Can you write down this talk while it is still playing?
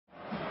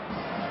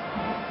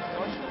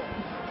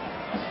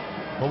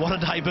Well, what a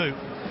debut.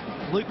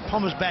 Luke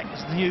Pomersbach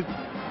is the new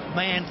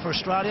man for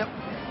Australia.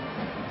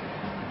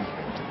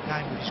 To the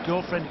game with his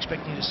girlfriend,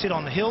 expecting to sit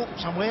on the hill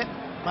somewhere,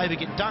 maybe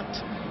get dunked.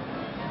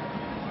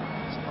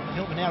 Sit on the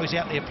hill, but now he's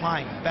out there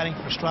playing, batting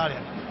for Australia.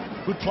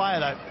 Good player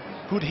though,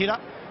 good hitter,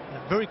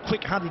 and a very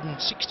quick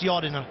 160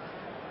 odd in a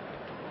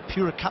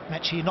Pura Cup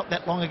match here not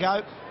that long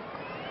ago.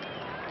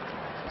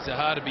 It's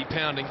hard to be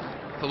pounding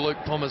for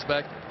Luke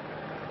Pomersbach.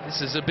 This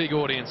is a big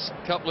audience,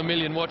 a couple of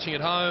million watching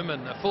at home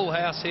and a full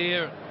house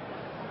here.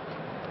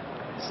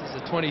 This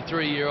is a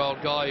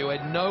 23-year-old guy who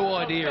had no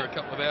idea a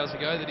couple of hours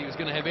ago that he was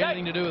going to have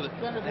anything to do with it.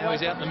 Now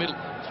he's out in the middle.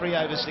 3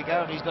 overs to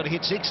go and he's got to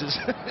hit sixes.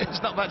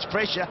 There's not much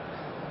pressure.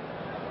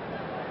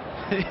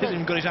 He hasn't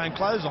even got his own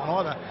clothes on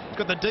either. He's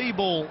got the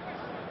D-ball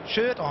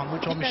shirt on,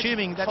 which I'm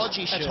assuming that's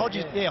Hodge's shirt.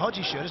 Hodge's, yeah,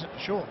 Hodge's shirt, isn't it, for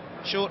sure?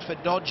 Short for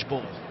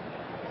dodgeball.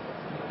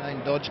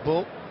 Name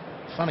dodgeball.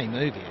 Funny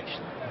movie,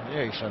 actually.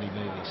 Very funny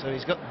movie. So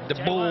he's got the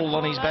ball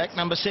on his back,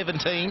 number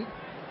 17.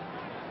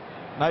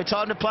 No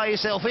time to play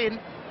yourself in.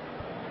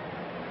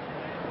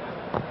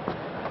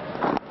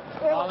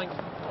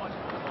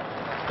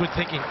 Good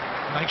thinking.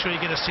 Make sure you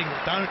get a single.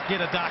 Don't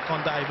get a duck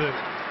on debut.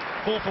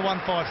 4 for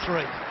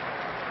 153.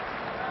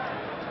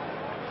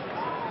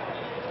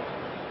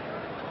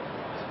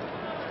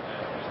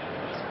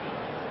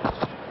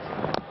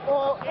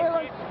 Oh,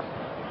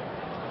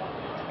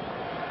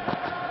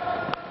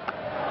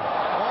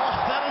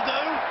 that'll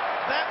do.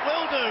 That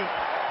will do.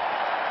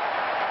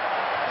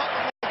 Got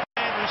the ball,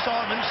 Andrew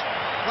Simons.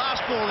 Last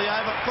ball of the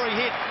over, free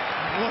hit.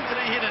 Look at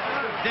he hit it.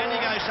 Down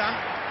you go, son.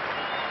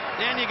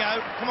 Down you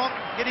go. Come on,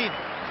 get in.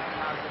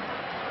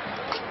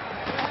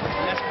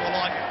 That's more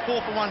like it.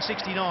 4 for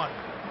 169.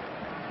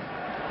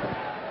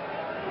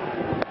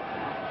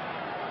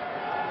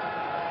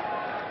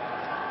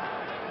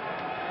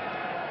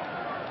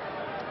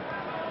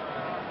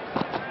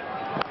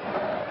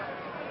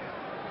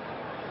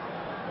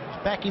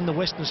 He's back in the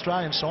Western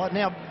Australian side.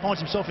 Now finds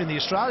himself in the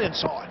Australian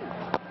side.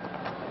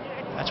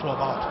 That's well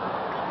bowled.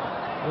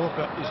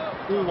 WACA is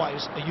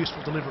always a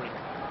useful delivery.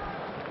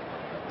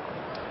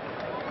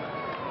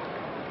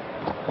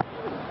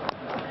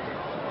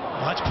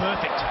 Oh, that's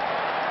perfect.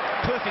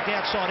 Perfect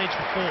outside edge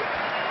for 4.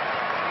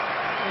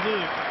 The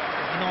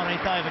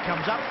 19th over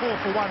comes up. 4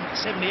 for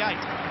 178.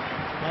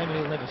 Maybe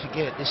he'll never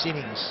forget this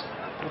innings.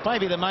 Well,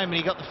 maybe the moment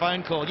he got the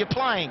phone call. You're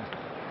playing.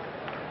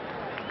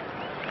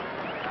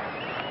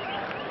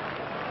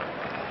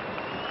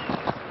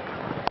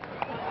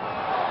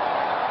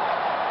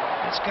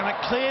 It's going to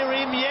clear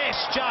him.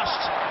 Yes,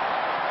 just.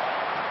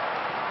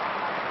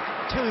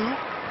 2.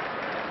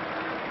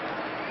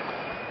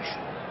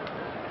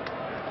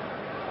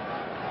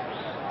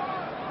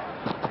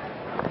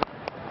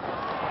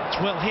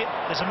 Well hit.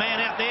 There's a man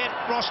out there.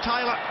 Ross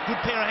Taylor. Good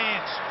pair of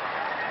hands.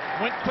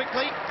 Went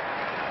quickly.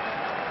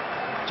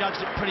 Judged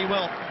it pretty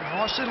well.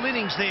 Nice little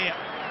innings there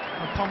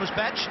on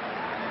Pomersbach.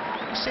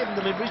 7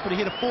 deliveries, but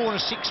he hit a 4 and a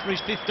 6 for his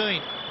 15.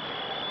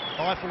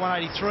 5 for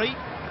 183.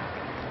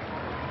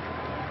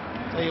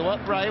 Tell you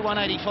what, Ray,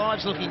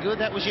 185's looking good.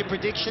 That was your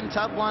prediction,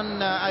 Tub.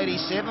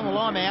 187. Well,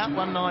 I'm out.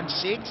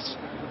 196.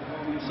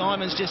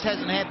 Simons just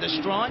hasn't had the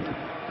strike.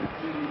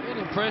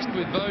 Impressed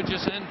with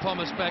Voges and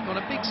Pomersbach on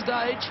a big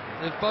stage.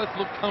 They've both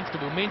looked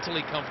comfortable,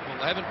 mentally comfortable.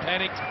 They haven't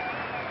panicked.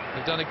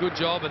 They've done a good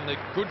job, and the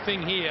good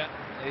thing here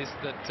is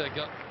that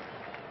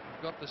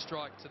got the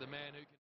strike to the man who can